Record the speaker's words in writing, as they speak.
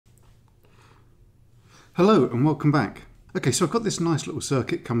Hello and welcome back. Okay, so I've got this nice little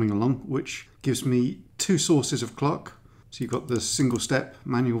circuit coming along which gives me two sources of clock. So you've got the single step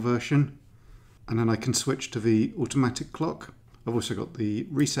manual version and then I can switch to the automatic clock. I've also got the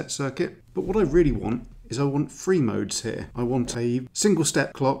reset circuit, but what I really want is I want three modes here. I want a single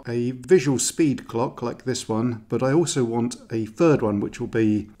step clock, a visual speed clock like this one, but I also want a third one which will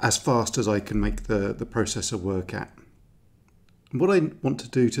be as fast as I can make the processor work at. What I want to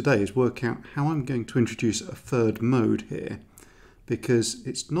do today is work out how I'm going to introduce a third mode here, because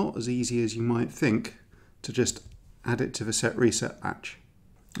it's not as easy as you might think to just add it to the set reset latch.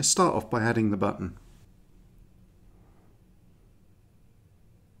 Let's start off by adding the button.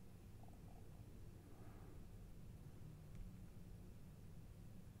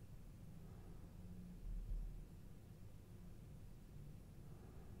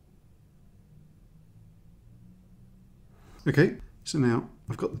 Okay, so now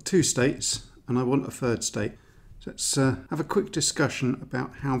I've got the two states and I want a third state. So let's have a quick discussion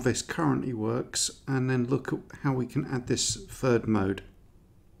about how this currently works and then look at how we can add this third mode.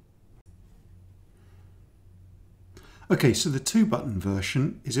 Okay, so the two button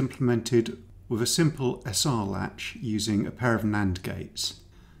version is implemented with a simple SR latch using a pair of NAND gates.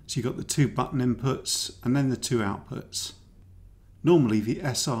 So you've got the two button inputs and then the two outputs. Normally the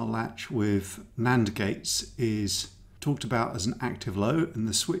SR latch with NAND gates is talked about as an active low, and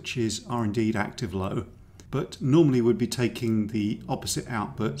the switches are indeed active low, but normally we'd be taking the opposite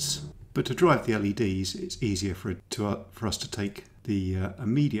outputs, but to drive the LEDs it's easier for us to take the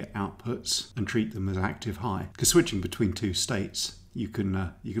immediate outputs and treat them as active high, because switching between two states you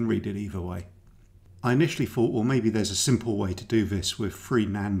can read it either way. I initially thought, well, maybe there's a simple way to do this with three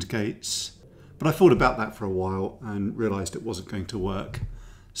NAND gates, but I thought about that for a while and realized it wasn't going to work,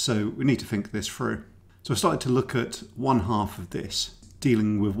 so we need to think this through. So I started to look at one half of this,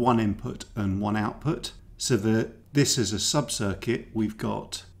 dealing with one input and one output, so that this is a sub-circuit. We've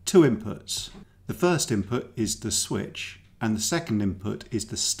got two inputs. The first input is the switch, and the second input is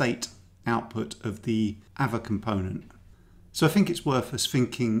the state output of the AVA component. So I think it's worth us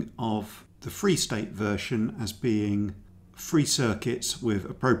thinking of the free state version as being free circuits with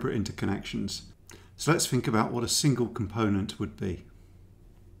appropriate interconnections. So let's think about what a single component would be.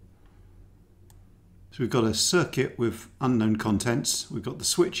 So we've got a circuit with unknown contents, we've got the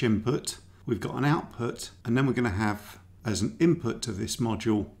switch input, we've got an output, and then we're going to have as an input to this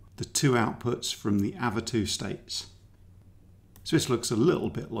module the two outputs from the AVA2 states. So this looks a little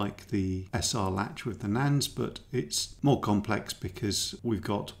bit like the SR latch with the NANDs, but it's more complex because we've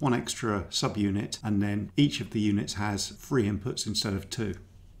got one extra subunit and then each of the units has three inputs instead of two.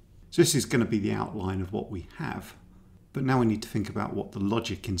 So this is going to be the outline of what we have, but now we need to think about what the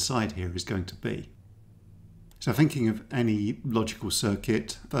logic inside here is going to be. So thinking of any logical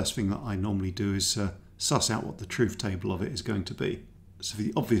circuit, first thing that I normally do is suss out what the truth table of it is going to be. So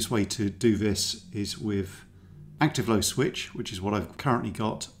the obvious way to do this is with active low switch, which is what I've currently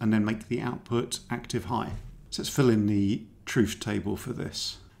got, and then make the output active high. So let's fill in the truth table for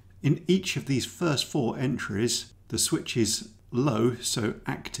this. In each of these first four entries, the switch is low, so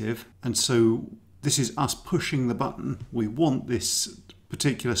active, and so this is us pushing the button. We want this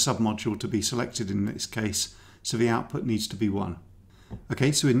particular submodule to be selected in this case, so the output needs to be 1.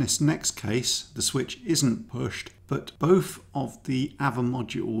 Okay, so in this next case, the switch isn't pushed, but both of the AVA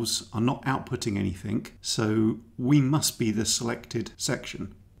modules are not outputting anything, so we must be the selected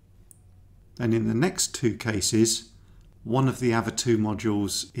section. Then in the next two cases, one of the AVA2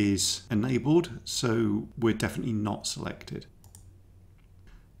 modules is enabled, so we're definitely not selected.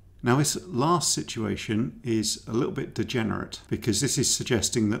 Now this last situation is a little bit degenerate because this is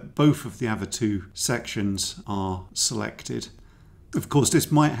suggesting that both of the AVA2 sections are selected. Of course,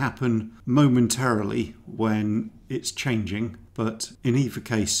 this might happen momentarily when it's changing, but in either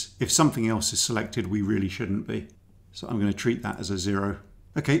case, if something else is selected, we really shouldn't be. So I'm going to treat that as a 0.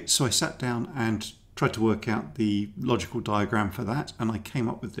 Okay, so I sat down and tried to work out the logical diagram for that, and I came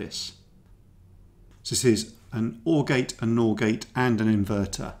up with this. So this is an OR gate, a NOR gate, and an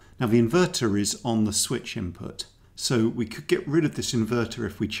inverter. Now the inverter is on the switch input, so we could get rid of this inverter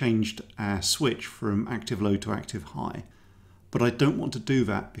if we changed our switch from active low to active high. But I don't want to do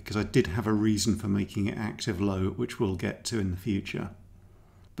that because I did have a reason for making it active low, which we'll get to in the future.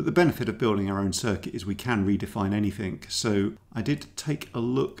 But the benefit of building our own circuit is we can redefine anything. So I did take a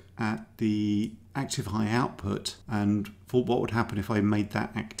look at the active high output and thought what would happen if I made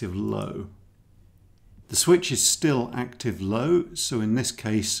that active low. The switch is still active low, so in this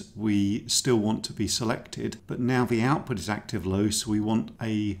case we still want to be selected, but now the output is active low, so we want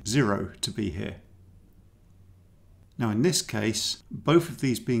a 0 to be here. Now in this case, both of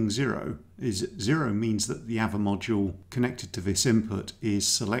these being 0 means that the AVA module connected to this input is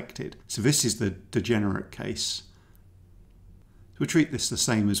selected. So this is the degenerate case. We'll treat this the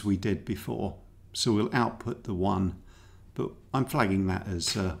same as we did before. So we'll output the 1, but I'm flagging that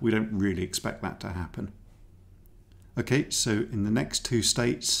as we don't really expect that to happen. Okay, so in the next two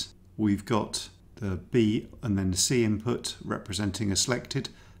states, we've got the B and then the C input representing a selected,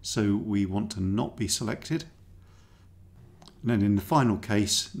 so we want to not be selected. And then in the final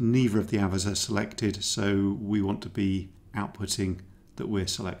case, neither of the AVAs are selected, so we want to be outputting that we're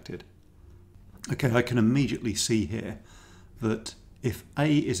selected. Okay, I can immediately see here that if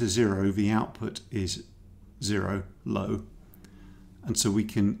A is a 0, the output is 0, low. And so we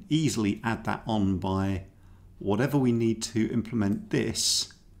can easily add that on by whatever we need to implement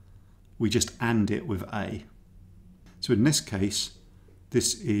this, we just AND it with A. So in this case,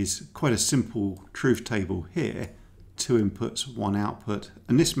 this is quite a simple truth table here. 2 inputs, 1 output,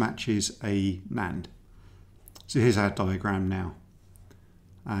 and this matches a NAND. So here's our diagram now.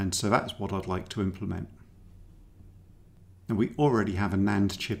 And so that's what I'd like to implement. And we already have a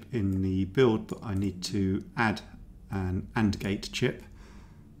NAND chip in the build, but I need to add an AND gate chip.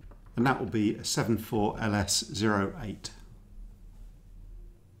 And that will be a 74LS08.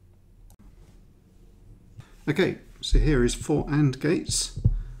 Okay, so here is 4 AND gates.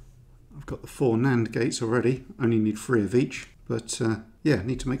 I've got the 4 NAND gates already, only need 3 of each, but yeah,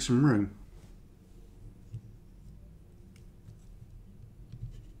 need to make some room.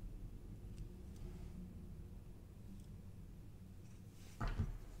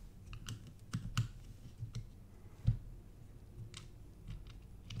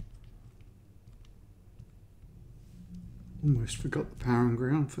 Almost forgot the power and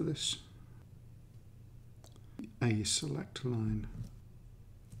ground for this. A select line.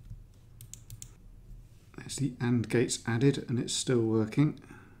 There's the AND gates added and it's still working.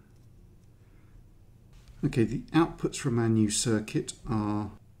 Okay, the outputs from our new circuit are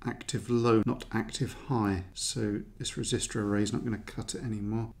active low, not active high, so this resistor array is not going to cut it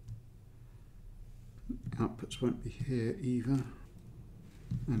anymore. Outputs won't be here either,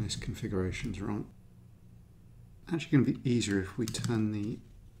 and this configuration's wrong. Actually going to be easier if we turn the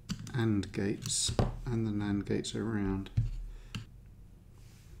AND gates and the NAND gates around.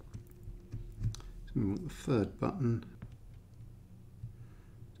 So we want the third button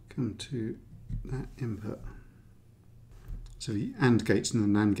to come to that input. So the AND gates and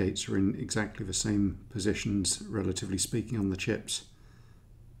the NAND gates are in exactly the same positions, relatively speaking, on the chips.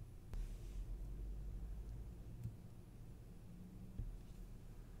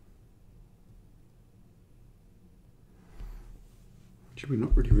 We're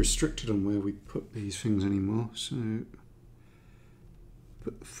not really restricted on where we put these things anymore, so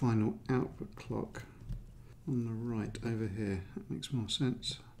put the final output clock on the right over here. That makes more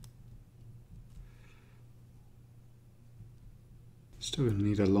sense. Still going to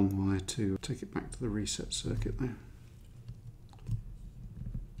need a long wire to take it back to the reset circuit though.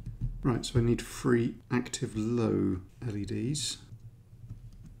 Right, so I need 3 active low LEDs.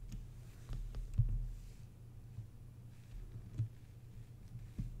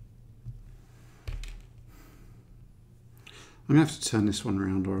 I'm going to have to turn this one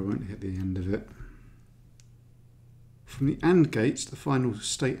around or I won't hit the end of it. From the AND gates, the final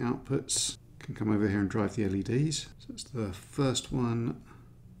state outputs can come over here and drive the LEDs. So that's the first one,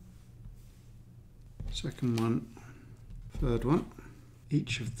 second one, third one.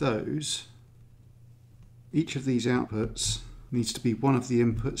 Each of these outputs needs to be one of the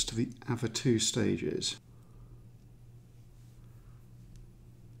inputs to the AVA2 stages.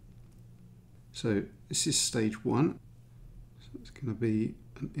 So this is stage 1. It's going to be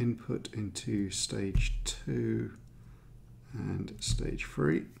an input into stage 2 and stage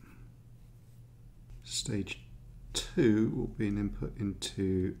 3. Stage 2 will be an input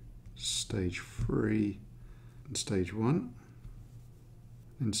into stage 3 and stage 1.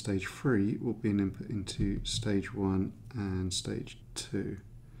 And stage 3 will be an input into stage 1 and stage 2.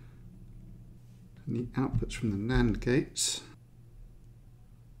 And the outputs from the NAND gates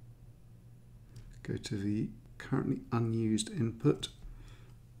go to the currently unused input.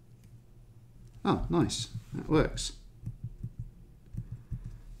 Oh, nice, that works.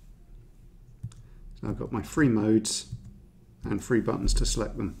 So I've got my 3 modes and 3 buttons to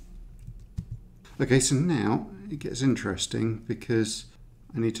select them. Okay, so now it gets interesting because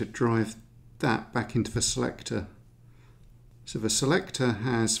I need to drive that back into the selector. So the selector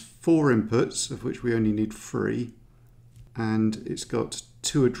has 4 inputs, of which we only need 3, and it's got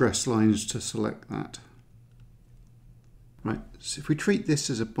 2 address lines to select that. Right, so if we treat this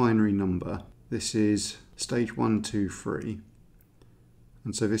as a binary number, this is stage 1, 2, 3.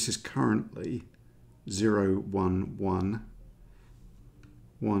 And so this is currently 0, 1, 1,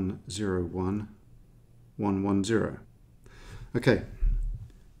 1, 0, 1, 1, 1, 0. Okay,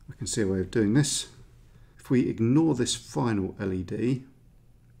 I can see a way of doing this. If we ignore this final LED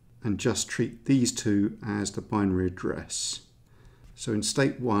and just treat these two as the binary address. So in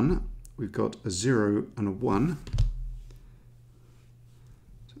state 1, we've got a 0 and a 1.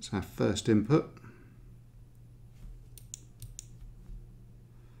 So it's our first input.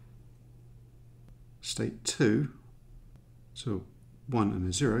 State 2, so 1 and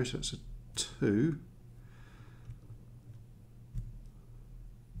a 0, so it's a 2.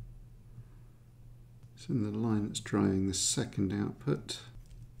 It's in the line that's driving the second output.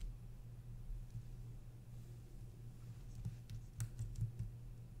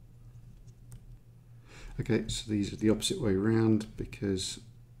 Okay, so these are the opposite way around because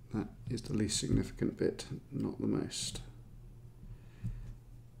that is the least significant bit, not the most.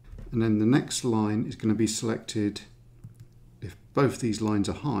 And then the next line is going to be selected if both these lines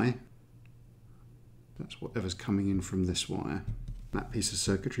are high. That's whatever's coming in from this wire. That piece of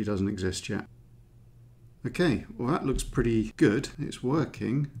circuitry doesn't exist yet. Okay, well that looks pretty good. It's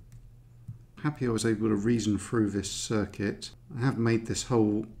working. Happy I was able to reason through this circuit. I have made this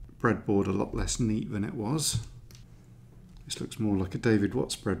whole breadboard a lot less neat than it was. This looks more like a David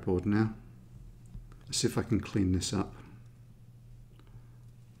Watts breadboard now. Let's see if I can clean this up.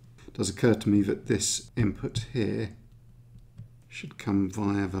 It does occur to me that this input here should come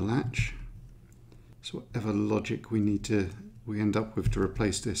via the latch. So whatever logic we end up with to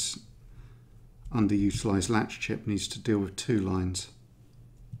replace this underutilized latch chip needs to deal with two lines.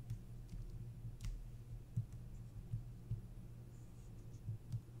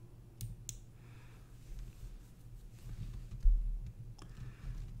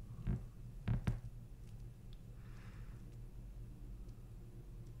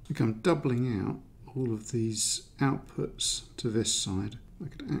 Like I'm doubling out all of these outputs to this side. I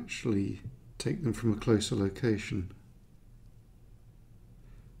could actually take them from a closer location.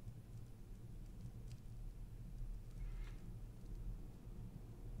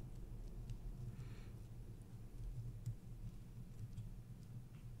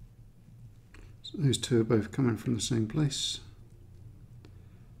 So those two are both coming from the same place.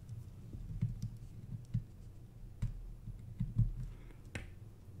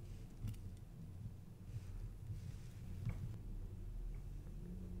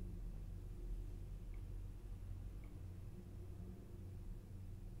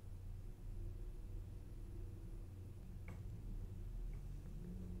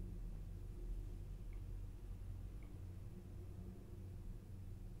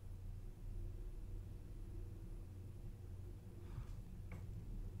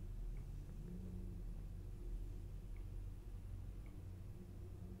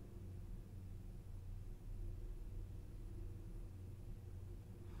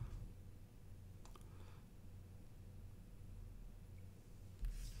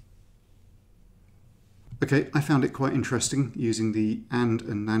 Okay, I found it quite interesting using the AND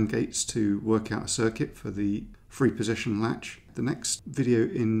and NAND gates to work out a circuit for the 3-position latch. The next video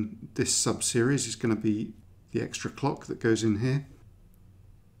in this sub-series is going to be the extra clock that goes in here.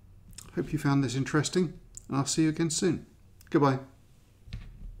 Hope you found this interesting, and I'll see you again soon. Goodbye.